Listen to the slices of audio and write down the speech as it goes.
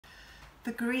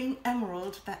The green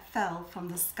emerald that fell from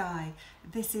the sky.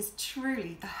 This is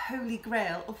truly the holy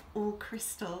grail of all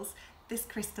crystals. This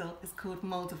crystal is called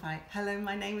Moldavite. Hello,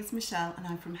 my name is Michelle and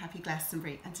I'm from Happy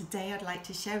Glastonbury, and today I'd like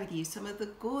to share with you some of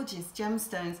the gorgeous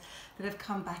gemstones that have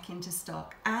come back into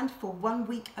stock, and for 1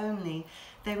 week only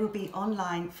they will be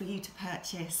online for you to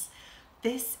purchase.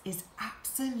 This is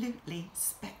absolutely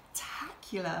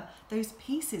spectacular. Those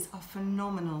pieces are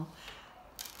phenomenal.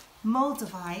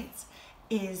 Moldavite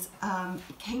is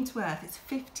came to Earth. It's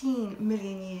 15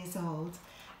 million years old,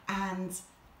 and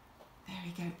there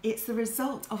we go. It's the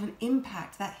result of an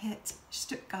impact that hit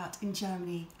Stuttgart in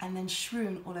Germany and then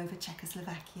strewn all over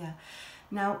Czechoslovakia.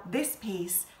 Now this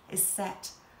piece is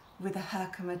set with a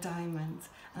Herkimer diamond,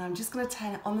 and I'm just going to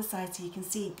turn it on the side so you can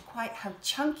see quite how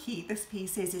chunky this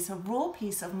piece is. It's a raw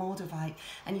piece of Moldavite,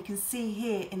 and you can see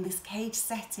here in this cage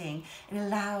setting it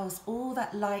allows all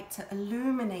that light to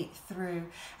illuminate through,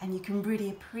 and you can really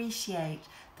appreciate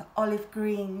the olive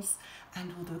greens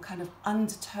and all the kind of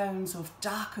undertones of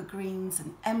darker greens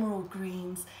and emerald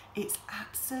greens. It's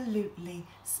absolutely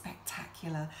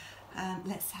spectacular.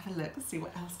 Let's have a look and see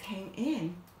what else came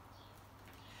in.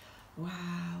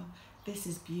 Wow, this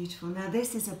is beautiful. Now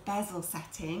this is a bezel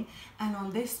setting, and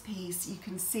on this piece you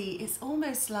can see it's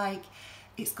almost like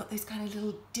it's got those kind of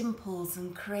little dimples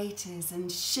and craters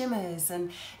and shimmers,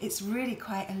 and it's really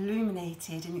quite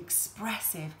illuminated and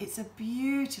expressive. It's a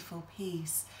beautiful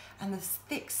piece, and the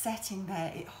thick setting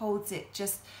there, it holds it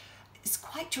just, it's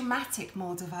quite dramatic,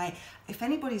 Moldavite. If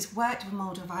anybody's worked with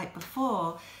Moldavite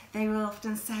before, they will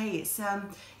often say it's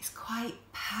quite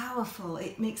powerful.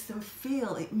 It makes them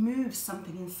feel, it moves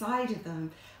something inside of them.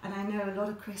 And I know a lot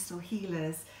of crystal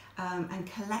healers and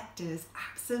collectors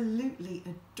absolutely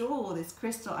adore this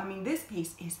crystal. I mean, this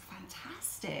piece is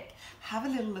fantastic. Have a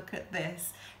little look at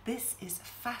this. This is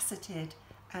faceted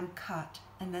and cut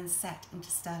and then set into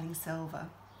sterling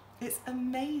silver. It's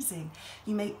amazing.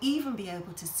 You may even be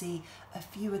able to see a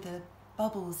few of the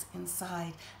bubbles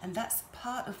inside, and that's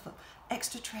part of the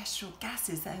extraterrestrial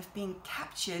gases that have been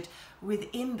captured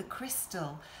within the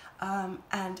crystal,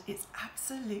 and it's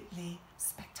absolutely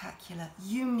spectacular,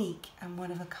 unique and one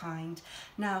of a kind.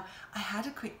 Now, I had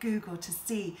a quick Google to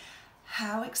see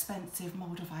how expensive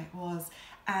Moldavite was,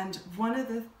 and one of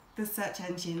the search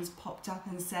engines popped up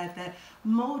and said that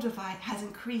Moldavite has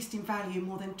increased in value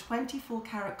more than 24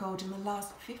 karat gold in the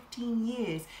last 15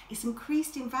 years. It's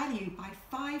increased in value by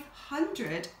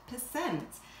 500%,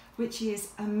 which is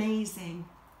amazing.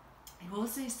 They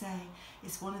also say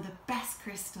it's one of the best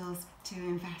crystals to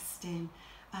invest in.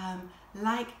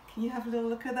 Can you have a little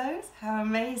look at those? How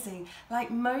amazing. Like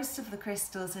most of the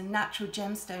crystals and natural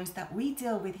gemstones that we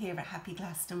deal with here at Happy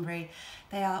Glastonbury,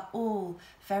 they are all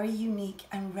very unique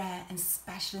and rare and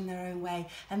special in their own way.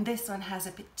 And this one has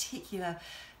a particular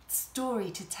story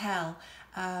to tell.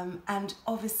 And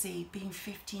obviously being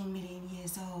 15 million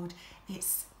years old,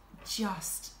 it's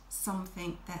just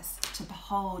something that's to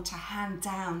behold, to hand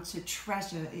down, to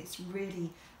treasure. It's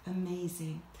really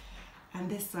amazing. And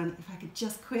this one, if I could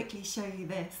just quickly show you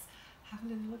this, have a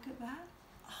little look at that.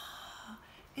 Oh,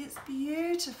 it's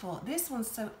beautiful. This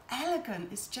one's so elegant,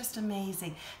 it's just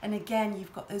amazing. And again,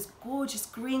 you've got those gorgeous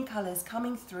green colours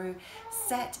coming through,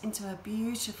 set into a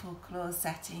beautiful claw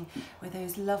setting with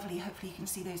those lovely, hopefully you can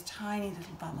see those tiny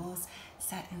little bubbles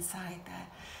set inside there.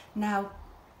 Now,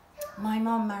 my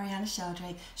mum, Marianna,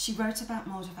 she wrote about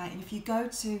Moldavite, and if you go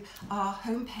to our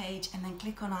homepage and then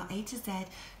click on our A to Z,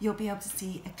 you'll be able to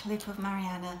see a clip of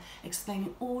Marianna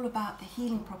explaining all about the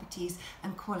healing properties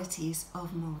and qualities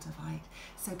of Moldavite.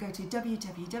 So go to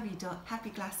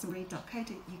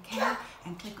www.happyglastonbury.co.uk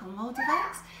and click on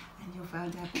Moldavite, and you'll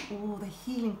find out all the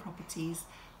healing properties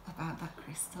about that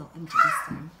crystal and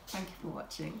gemstone. Thank you for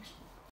watching.